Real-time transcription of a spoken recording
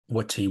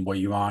What team were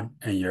you on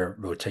in your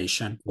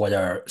rotation? What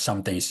are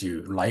some things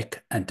you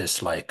like and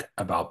dislike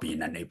about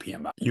being an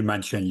APM? You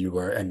mentioned you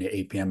were in the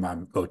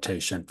APM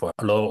rotation for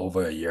a little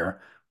over a year.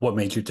 What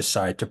made you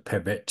decide to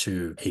pivot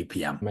to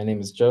APM? My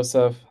name is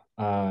Joseph.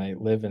 I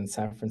live in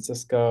San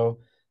Francisco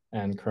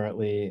and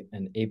currently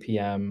an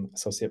APM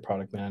Associate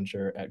Product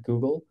Manager at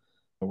Google,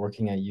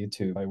 working at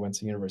YouTube. I went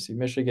to University of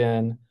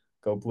Michigan,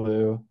 go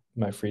Blue.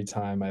 In my free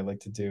time, I like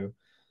to do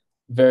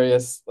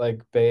various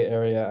like Bay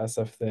Area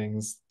SF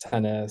things,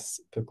 tennis,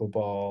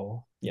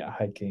 pickleball, yeah,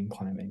 hiking,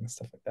 climbing,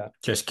 stuff like that.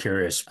 Just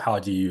curious, how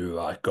do you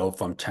go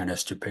from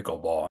tennis to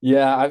pickleball?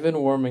 Yeah, I've been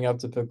warming up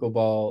to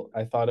pickleball.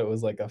 I thought it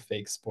was like a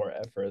fake sport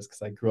at first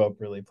because I grew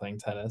up really playing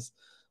tennis,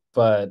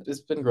 but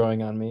it's been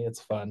growing on me.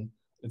 It's fun.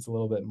 It's a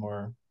little bit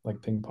more like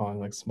ping pong,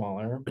 like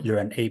smaller. You're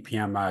an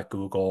APM at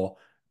Google,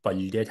 but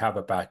you did have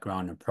a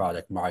background in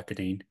product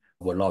marketing.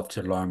 Would love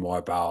to learn more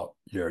about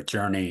your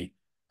journey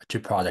to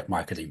product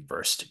marketing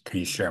first. Can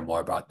you share more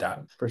about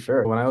that? For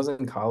sure. When I was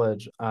in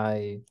college,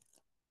 I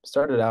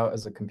started out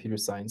as a computer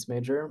science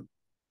major,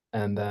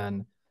 and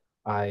then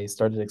I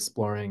started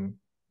exploring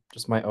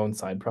just my own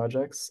side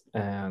projects.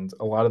 And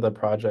a lot of the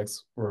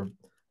projects were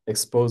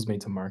exposed me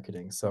to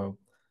marketing. So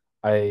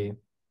I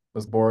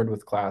was bored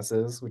with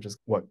classes, which is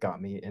what got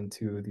me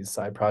into these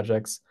side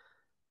projects.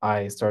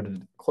 I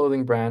started a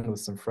clothing brand with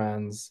some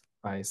friends.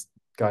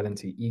 Got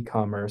into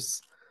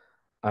e-commerce.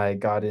 I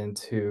got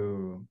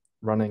into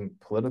running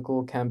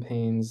political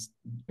campaigns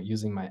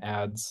using my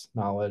ads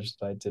knowledge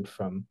that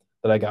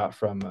I got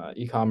from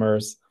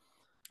e-commerce.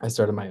 I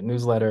started my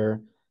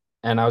newsletter,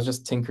 and I was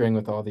just tinkering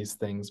with all these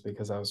things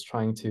because I was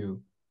trying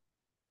to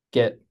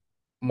get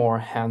more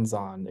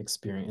hands-on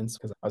experience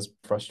because I was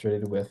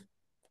frustrated with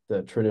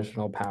the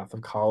traditional path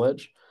of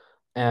college.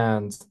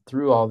 And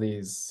through all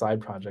these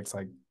side projects,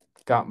 I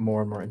got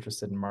more and more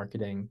interested in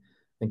marketing.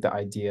 I think the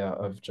idea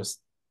of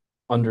just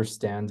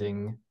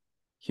understanding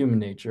human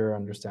nature,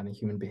 understanding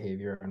human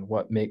behavior, and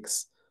what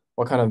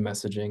kind of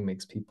messaging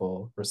makes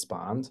people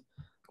respond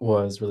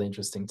was really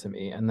interesting to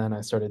me. And then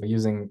I started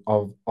using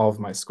all of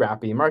my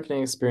scrappy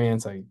marketing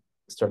experience. I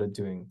started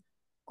doing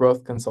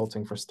growth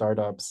consulting for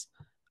startups.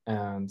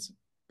 And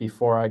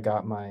before I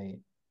got my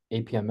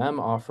APMM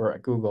offer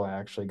at Google, I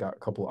actually got a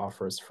couple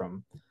offers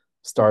from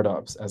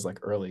startups as like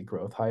early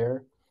growth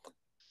hire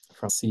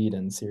from seed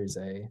and series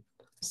A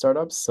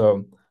startups.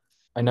 So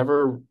I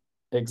never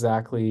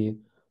exactly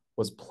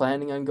was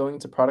planning on going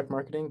to product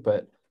marketing,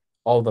 but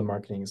all the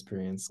marketing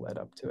experience led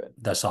up to it.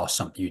 That's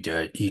awesome. You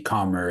did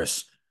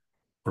e-commerce,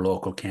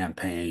 local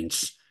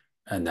campaigns,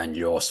 and then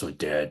you also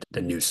did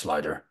the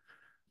newsletter.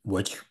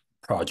 Which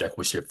project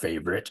was your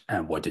favorite,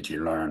 and what did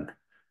you learn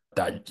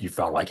that you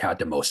felt like had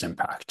the most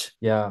impact?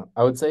 Yeah,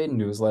 I would say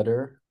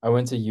newsletter. I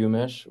went to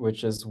UMich,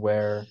 which is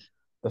where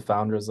the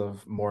founders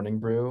of Morning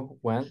Brew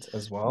went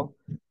as well.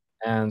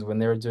 And when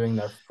they were doing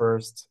their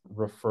first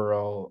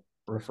referral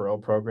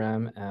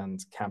program and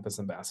campus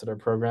ambassador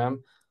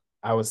program,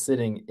 I was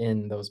sitting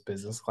in those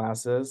business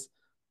classes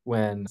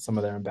when some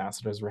of their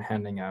ambassadors were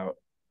handing out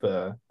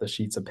the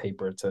sheets of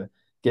paper to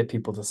get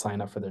people to sign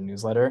up for their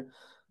newsletter.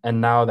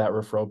 And now that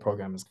referral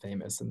program is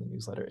famous in the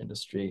newsletter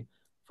industry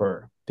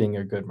for being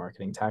a good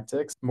marketing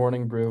tactics.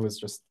 Morning Brew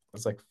was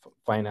like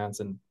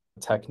finance and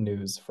tech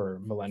news for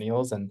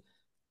millennials, and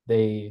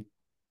they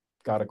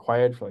got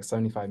acquired for like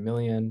 75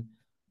 million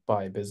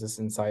by Business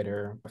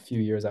Insider a few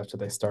years after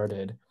they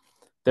started.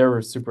 They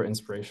were super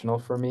inspirational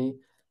for me,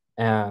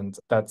 and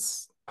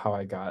that's how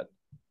I got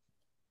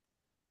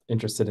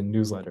interested in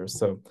newsletters.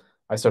 So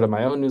I started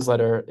my own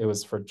newsletter. It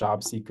was for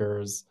job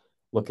seekers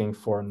looking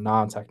for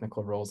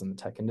non-technical roles in the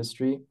tech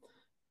industry,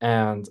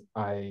 and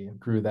I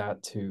grew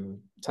that to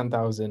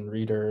 10,000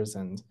 readers,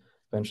 and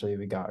eventually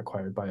we got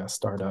acquired by a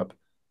startup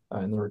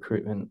in the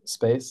recruitment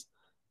space.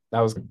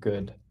 That was a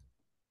good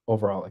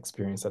overall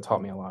experience that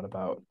taught me a lot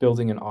about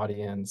building an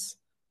audience,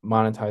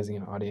 monetizing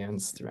an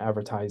audience through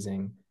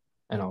advertising,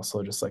 and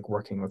also just like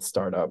working with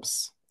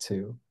startups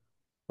to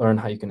learn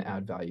how you can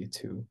add value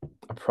to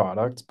a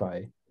product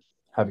by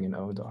having an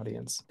owned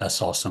audience.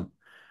 That's awesome.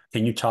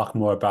 Can you talk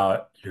more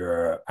about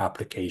your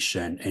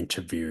application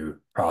interview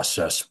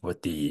process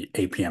with the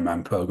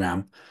APMM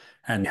program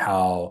and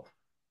how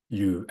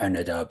you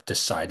ended up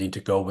deciding to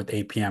go with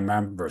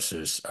APMM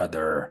versus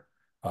other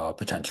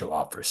potential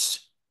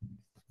offers?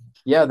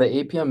 Yeah, the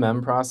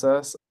APMM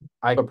process,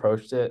 I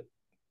approached it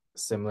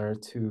similar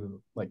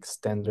to like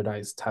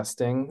standardized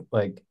testing.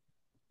 Like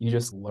you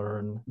just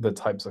learn the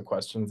types of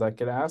questions that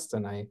get asked.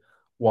 And I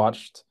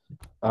watched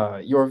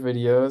your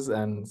videos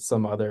and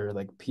some other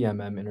like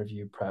PMM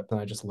interview prep, and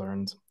I just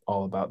learned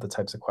all about the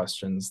types of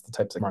questions, the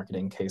types of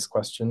marketing case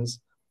questions.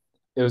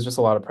 It was just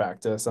a lot of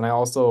practice. And I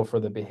also, for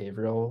the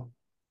behavioral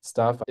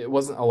stuff, it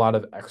wasn't a lot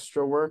of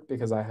extra work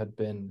because I had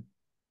been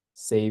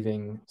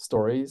saving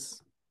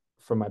stories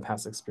from my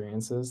past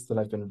experiences that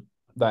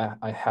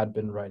I had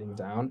been writing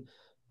down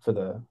for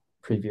the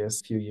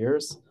previous few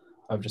years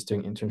of just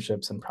doing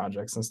internships and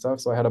projects and stuff.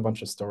 So I had a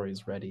bunch of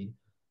stories ready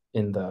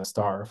in the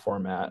star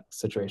format: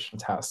 situation,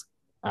 task,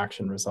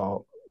 action,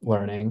 result,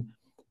 learning.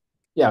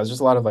 Yeah, it was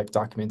just a lot of like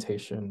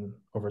documentation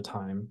over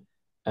time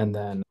and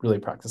then really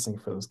practicing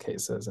for those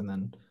cases. And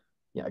then,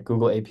 yeah,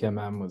 Google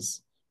APMM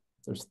was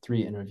there's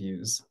 3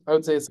 interviews. I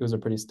would say it was a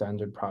pretty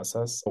standard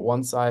process. But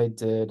once I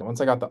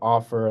got the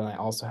offer and I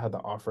also had the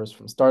offers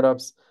from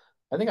startups,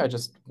 I think I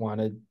just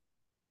wanted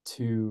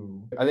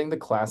I think the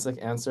classic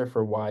answer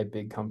for why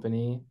big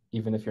company,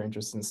 even if you're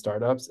interested in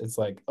startups, it's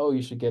like, oh,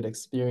 you should get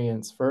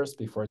experience first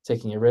before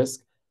taking a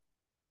risk.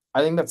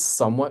 I think that's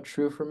somewhat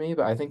true for me,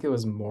 but I think it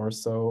was more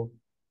so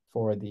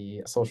for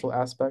the social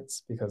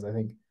aspects because I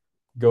think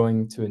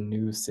going to a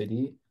new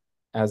city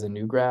as a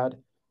new grad,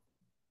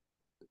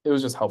 it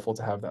was just helpful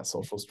to have that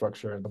social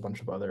structure and a bunch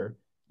of other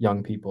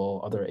young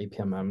people, other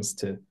APMMs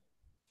to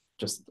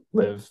just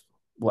live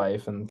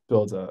life and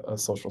build a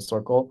social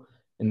circle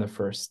in the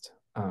first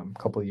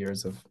couple of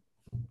years of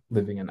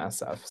living in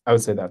SF. I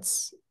would say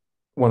that's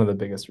one of the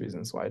biggest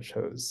reasons why I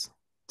chose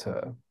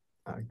to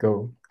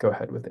go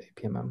ahead with the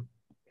APMM.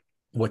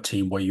 What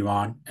team were you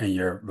on in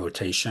your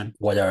rotation?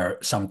 What are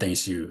some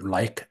things you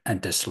like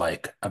and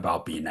dislike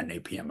about being an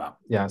APMM?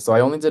 Yeah, so I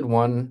only did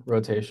one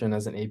rotation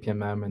as an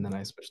APMM and then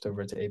I switched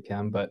over to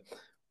APM. But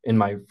in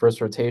my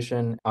first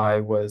rotation, I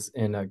was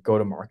in a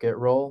go-to-market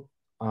role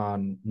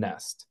on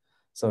Nest.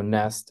 So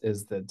Nest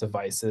is the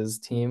devices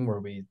team where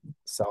we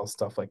sell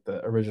stuff like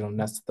the original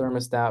Nest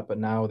thermostat, but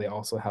now they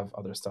also have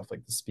other stuff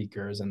like the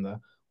speakers and the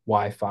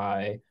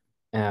Wi-Fi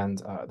and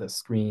the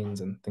screens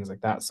and things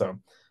like that. So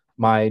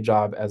my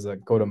job as a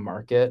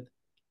go-to-market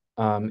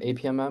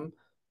APMM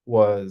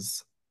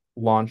was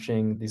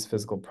launching these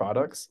physical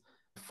products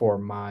for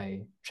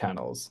my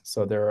channels.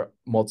 So there are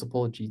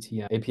multiple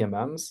GTM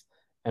APMMs,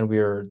 and we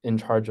were in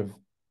charge of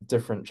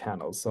different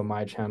channels. So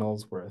my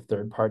channels were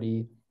third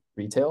party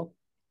retail.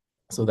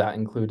 So that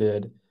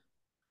included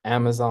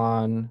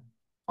Amazon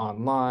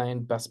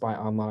online, Best Buy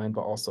online,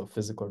 but also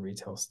physical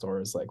retail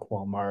stores like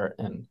Walmart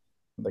and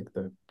like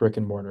the brick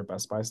and mortar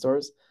Best Buy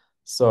stores.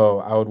 So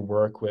I would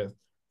work with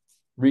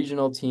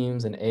regional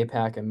teams in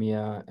APAC,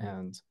 EMEA,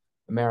 and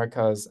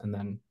Americas, and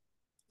then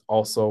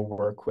also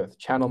work with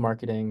channel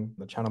marketing,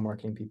 the channel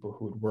marketing people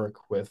who would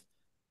work with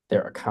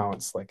their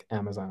accounts like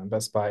Amazon and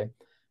Best Buy. And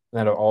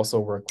then I'd also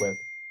work with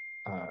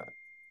uh,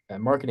 a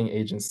marketing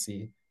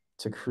agency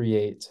to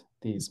create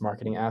these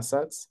marketing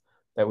assets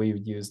that we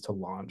would use to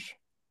launch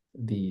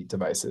the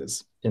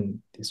devices in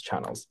these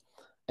channels.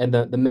 And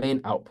the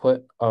main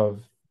output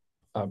of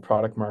a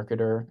product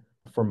marketer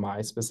for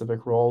my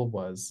specific role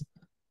was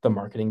the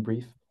marketing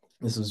brief.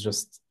 This was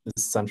just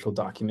this central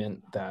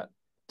document that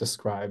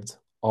described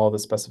all the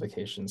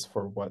specifications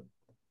for what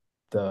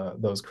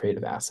those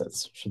creative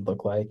assets should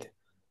look like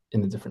in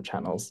the different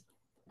channels.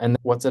 And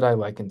what did I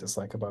like and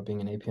dislike about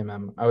being an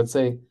APMM? I would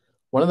say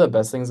one of the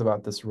best things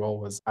about this role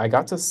was I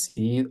got to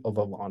see the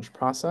launch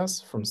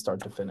process from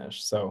start to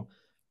finish. So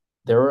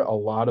there were a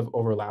lot of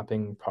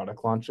overlapping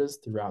product launches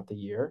throughout the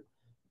year,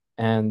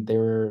 and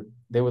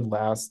they would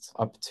last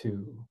up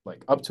to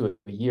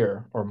a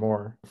year or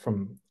more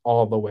from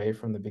all the way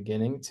from the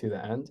beginning to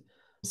the end.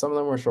 Some of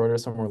them were shorter,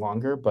 some were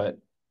longer, but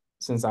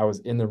since I was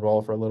in the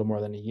role for a little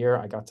more than a year,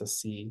 I got to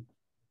see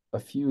a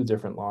few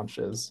different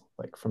launches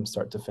like from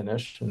start to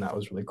finish, and that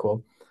was really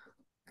cool.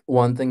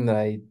 One thing that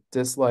I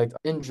disliked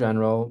in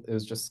general, it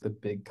was just the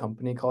big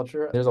company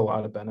culture. There's a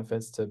lot of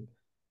benefits to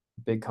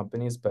big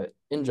companies, but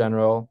in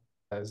general,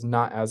 is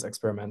not as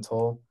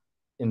experimental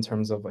in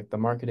terms of like the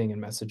marketing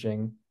and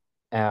messaging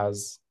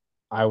as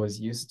I was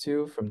used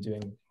to from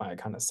doing my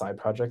kind of side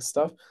project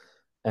stuff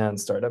and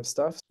startup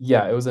stuff.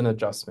 Yeah, it was an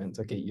adjustment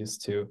to get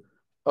used to.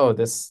 Oh,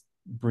 this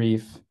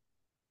brief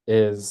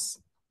is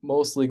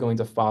mostly going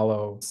to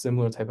follow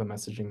similar type of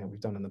messaging that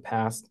we've done in the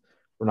past.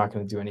 We're not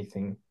going to do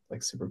anything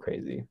like super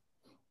crazy.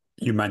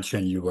 You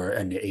mentioned you were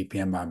in the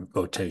APM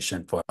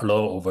rotation for a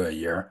little over a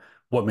year.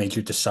 What made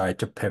you decide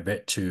to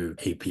pivot to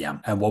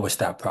APM, and what was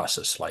that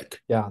process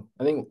like? Yeah,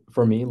 I think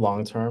for me,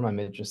 long term, I'm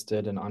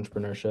interested in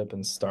entrepreneurship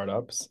and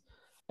startups.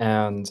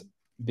 And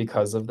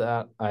because of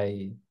that,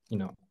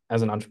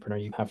 as an entrepreneur,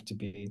 you have to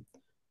be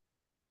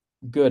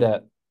good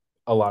at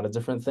a lot of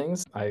different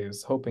things. I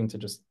was hoping to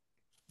just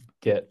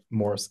get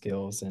more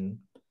skills in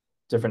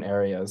different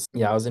areas.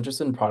 Yeah, I was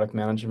interested in product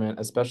management,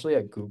 especially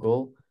at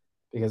Google,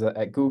 because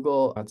at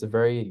Google, it's a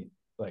very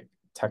like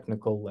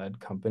technical led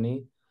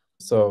company.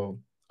 So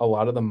a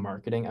lot of the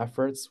marketing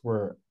efforts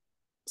were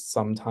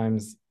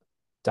sometimes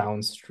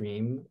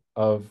downstream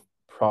of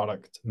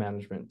product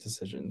management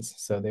decisions.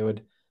 So they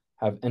would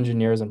have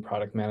engineers and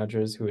product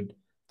managers who would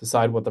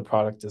decide what the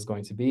product is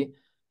going to be.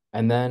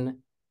 And then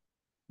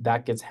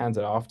that gets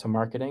handed off to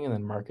marketing, and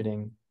then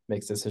marketing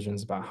makes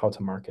decisions about how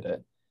to market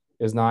it.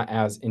 It's not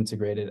as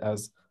integrated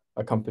as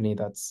a company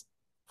that's,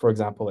 for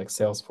example, like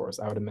Salesforce.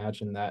 I would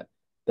imagine that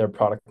their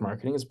product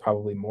marketing is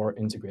probably more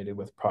integrated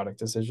with product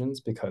decisions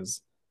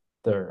because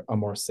they're a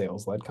more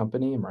sales led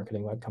company, a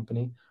marketing led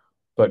company.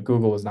 But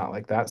Google is not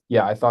like that.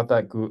 Yeah, I thought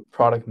that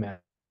product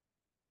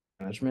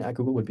management at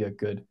Google would be a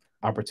good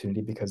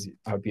opportunity because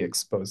I would be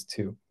exposed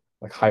to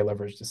like high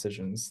leverage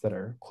decisions that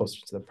are closer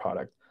to the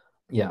product.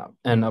 Yeah,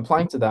 and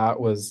applying to that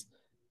was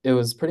It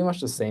was pretty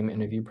much the same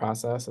interview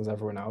process as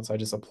everyone else. I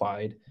just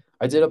applied.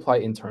 I did apply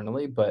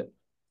internally, but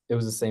it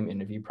was the same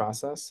interview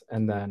process.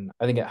 And then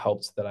I think it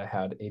helped that I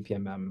had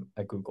APMM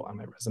at Google on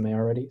my resume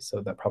already.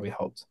 So that probably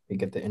helped me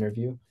get the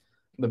interview.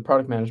 The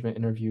product management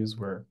interviews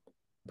were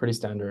pretty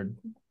standard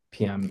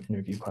PM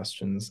interview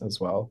questions as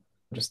well.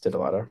 Just did a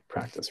lot of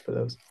practice for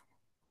those.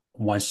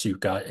 Once you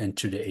got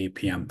into the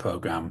APM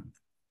program,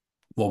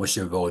 what was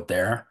your role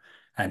there,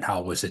 and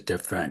how was it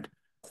different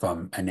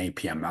from an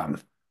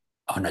APMM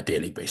on a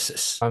daily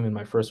basis? I'm in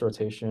my first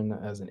rotation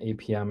as an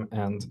APM,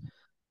 and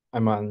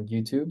I'm on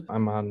YouTube.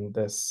 I'm on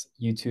this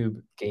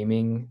YouTube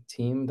gaming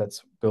team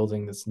that's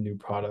building this new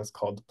product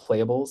called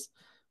Playables.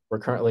 We're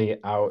currently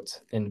out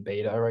in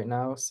beta right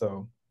now.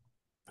 So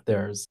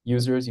there's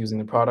users using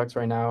the product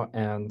right now.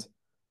 And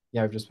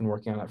yeah, I've just been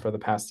working on it for the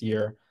past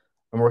year.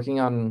 I'm working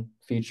on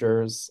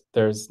features.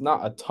 There's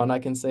not a ton I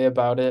can say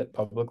about it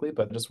publicly,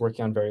 but just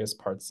working on various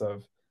parts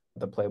of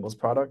the Playables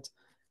product.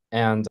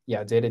 And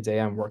yeah, day to day,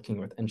 I'm working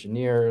with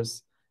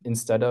engineers.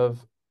 Instead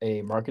of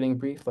a marketing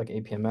brief like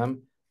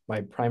APMM,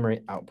 my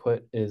primary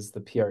output is the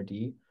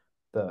PRD,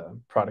 the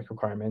product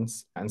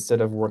requirements.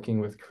 Instead of working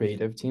with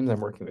creative teams, I'm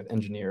working with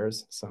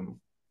engineers. So I'm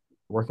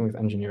working with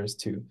engineers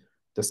to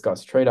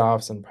discuss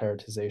trade-offs and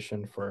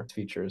prioritization for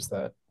features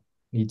that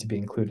need to be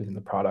included in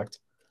the product.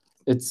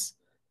 It's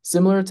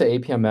similar to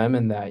APMM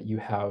in that you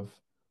have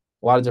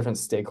a lot of different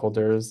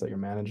stakeholders that you're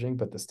managing,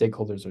 but the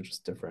stakeholders are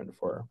just different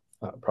for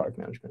product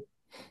management.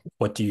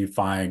 What do you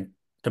find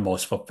the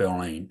most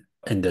fulfilling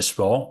in this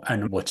role,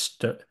 and what's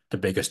the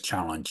biggest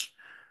challenge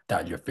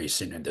that you're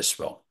facing in this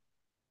role?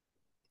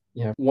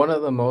 Yeah, one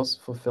of the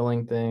most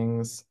fulfilling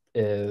things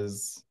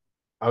is,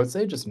 I would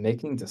say, just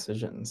making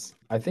decisions.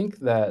 I think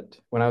that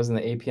when I was in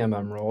the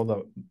APMM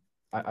role,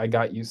 I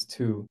got used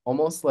to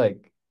almost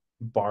like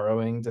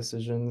borrowing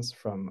decisions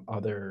from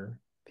other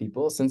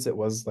people since it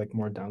was like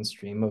more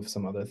downstream of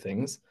some other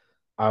things.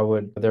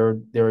 There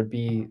would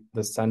be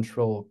the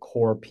central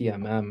core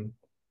PMM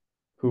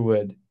who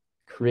would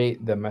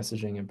create the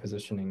messaging and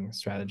positioning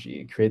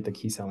strategy, create the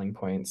key selling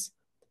points.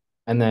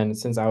 And then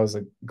since I was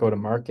a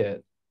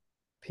go-to-market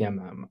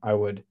PMM, I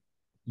would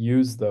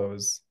use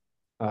those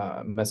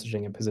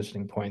messaging and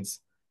positioning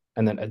points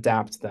and then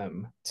adapt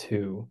them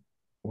to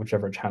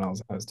whichever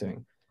channels I was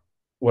doing.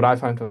 What I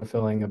find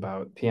fulfilling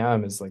about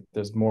PM is like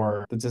there's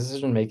more, the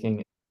decision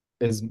making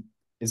is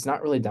is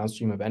not really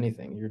downstream of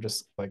anything. You're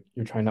just like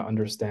you're trying to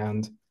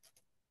understand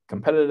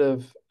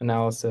competitive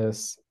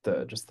analysis,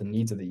 the just the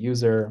needs of the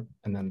user,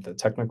 and then the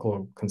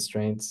technical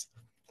constraints,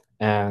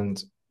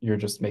 and you're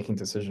just making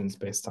decisions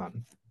based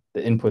on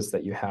the inputs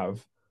that you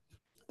have.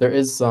 There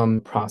is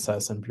some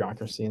process and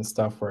bureaucracy and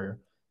stuff where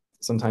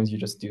sometimes you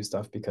just do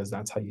stuff because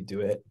that's how you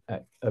do it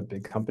at a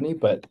big company.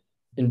 But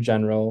in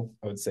general,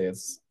 I would say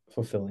it's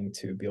fulfilling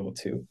to be able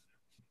to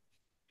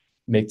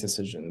make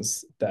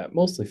decisions that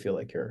mostly feel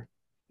like you're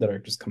that are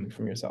just coming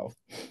from yourself.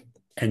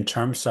 In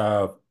terms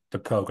of the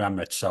program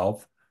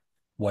itself,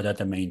 what are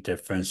the main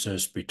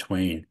differences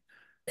between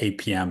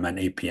APM and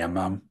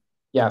APMM?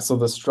 Yeah, so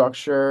the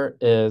structure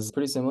is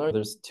pretty similar.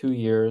 There's 2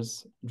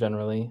 years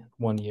generally,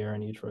 1 year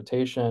in each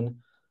rotation.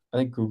 I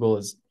think Google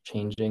is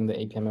changing the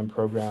APMM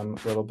program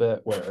a little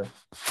bit where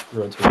the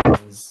rotation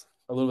is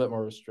a little bit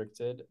more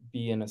restricted,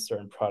 be in a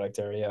certain product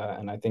area.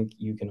 And I think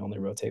you can only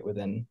rotate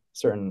within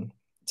certain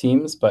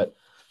teams, but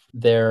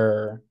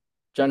they're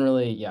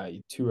generally, yeah,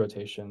 2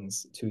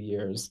 rotations, 2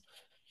 years.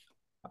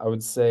 I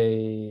would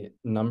say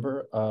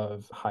number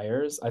of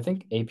hires. I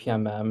think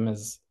APMM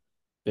is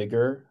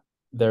bigger.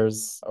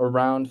 There's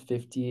around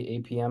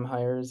 50 APM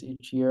hires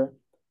each year,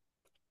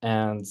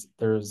 and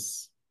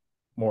there's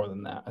more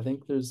than that. I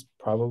think there's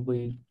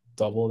probably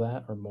double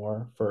that or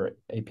more for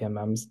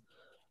APMMs.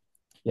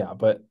 Yeah,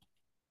 but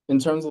in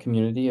terms of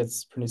community,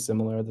 it's pretty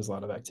similar. There's a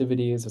lot of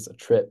activities. There's a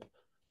trip.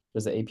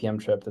 There's an APM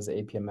trip. There's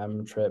an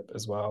APMM trip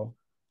as well.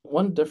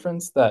 One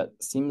difference that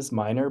seems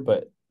minor,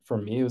 but for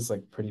me it was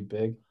like pretty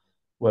big,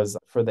 was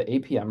for the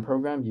APM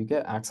program, you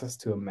get access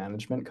to a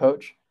management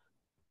coach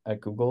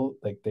at Google.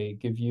 Like they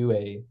give you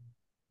a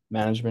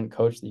management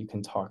coach that you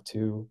can talk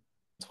to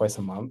twice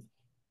a month.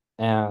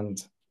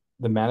 And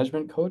the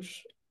management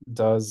coach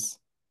does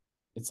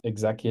its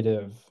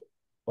executive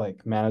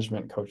like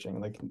management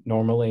coaching. Like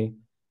normally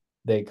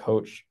they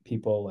coach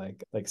people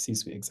like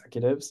C-suite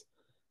executives,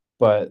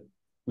 but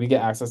we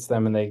get access to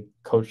them and they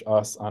coach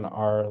us on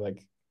our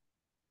like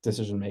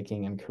decision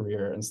making and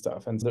career and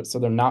stuff. And so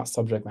they're not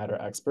subject matter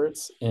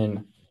experts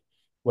in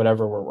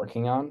whatever we're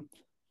working on,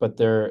 but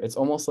it's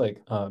almost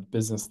like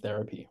business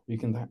therapy. You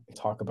can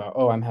talk about,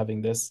 oh, I'm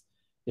having this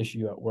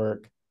issue at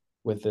work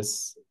with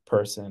this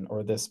person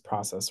or this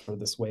process or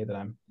this way that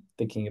I'm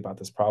thinking about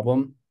this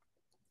problem,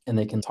 and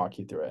they can talk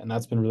you through it. And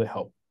that's been really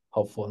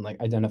helpful in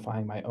like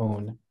identifying my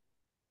own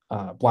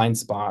blind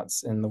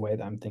spots in the way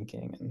that I'm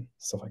thinking and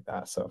stuff like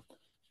that. So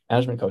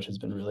management coach has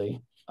been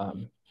really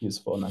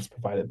useful, and that's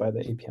provided by the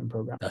APM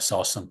program. That's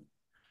awesome.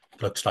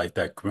 Looks like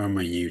they're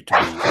grooming you to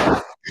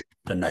be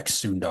the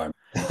next Sundar.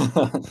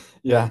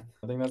 Yeah,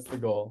 I think that's the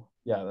goal.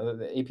 Yeah,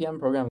 the APM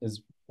program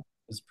is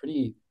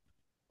pretty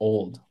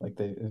old. Like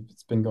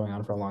it's been going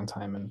on for a long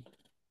time, and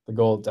the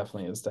goal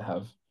definitely is to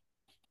have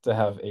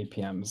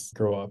APMs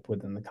grow up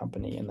within the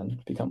company and then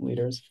become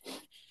leaders.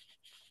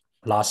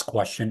 Last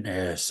question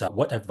is,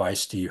 what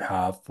advice do you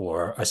have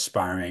for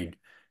aspiring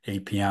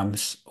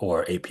APMs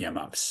or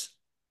APMMs?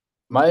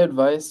 My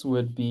advice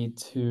would be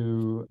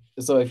to,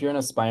 so if you're an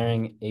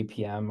aspiring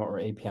APM or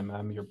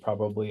APMM, you're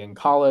probably in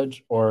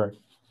college or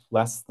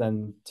less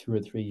than 2 or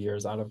 3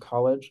 years out of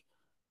college.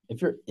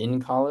 If you're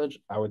in college,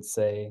 I would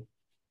say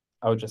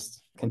I would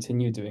just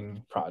continue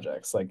doing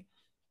projects.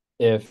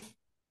 If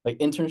like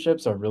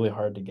internships are really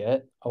hard to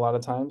get a lot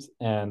of times,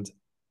 and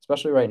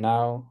especially right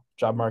now,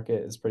 job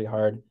market is pretty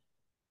hard.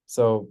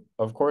 So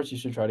of course you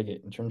should try to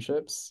get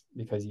internships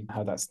because you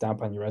have that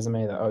stamp on your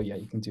resume that, oh yeah,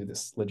 you can do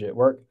this legit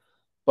work.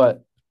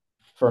 But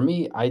for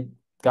me, I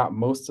got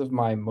most of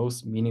my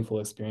most meaningful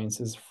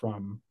experiences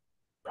from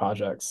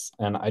projects.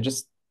 And I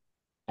just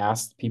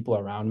asked people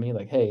around me,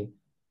 like, hey,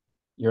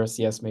 you're a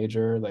CS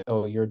major, like,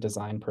 oh, you're a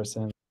design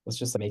person. Let's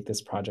just make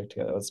this project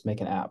together. Let's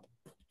make an app.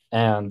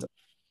 And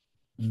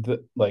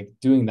like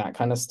doing that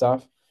kind of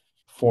stuff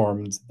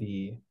formed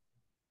the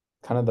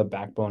kind of the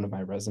backbone of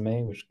my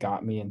resume, which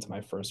got me into my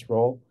first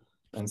role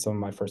and some of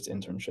my first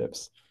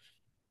internships.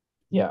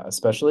 Yeah,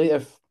 especially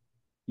if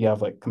you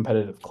have like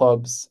competitive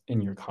clubs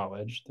in your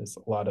college. There's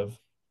a lot of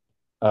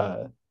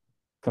uh,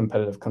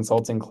 competitive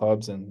consulting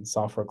clubs and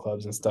software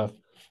clubs and stuff.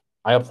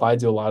 I applied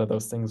to a lot of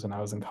those things when I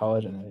was in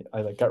college, and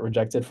I like got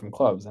rejected from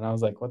clubs, and I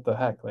was like, what the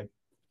heck? Like,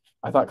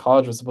 I thought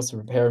college was supposed to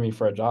prepare me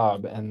for a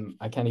job, and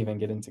I can't even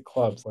get into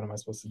clubs. What am I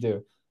supposed to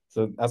do?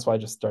 So that's why I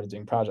just started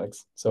doing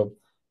projects. So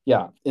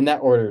yeah, in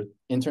that order: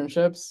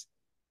 internships,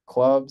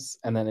 clubs,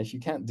 and then if you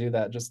can't do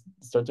that, just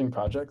start doing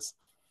projects.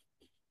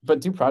 But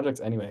do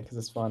projects anyway because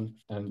it's fun,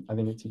 and I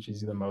think it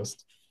teaches you the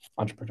most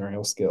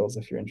entrepreneurial skills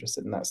if you're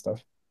interested in that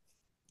stuff.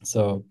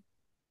 So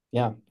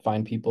yeah,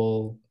 find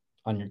people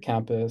on your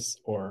campus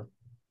or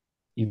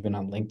even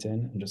on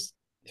LinkedIn, and just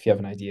if you have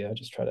an idea,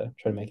 just try to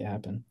make it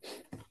happen.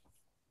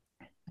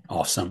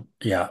 Awesome.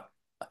 Yeah,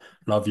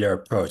 love your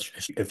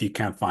approach. If you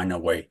can't find a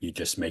way, you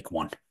just make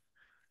one.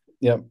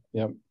 Yep,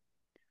 yep.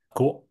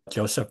 Cool.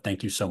 Joseph,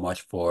 thank you so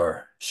much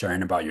for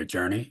sharing about your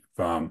journey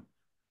from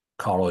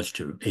college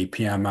to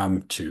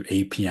APMM to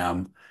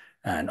APM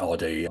and all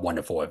the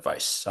wonderful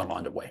advice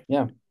along the way.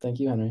 Yeah. Thank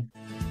you, Henry.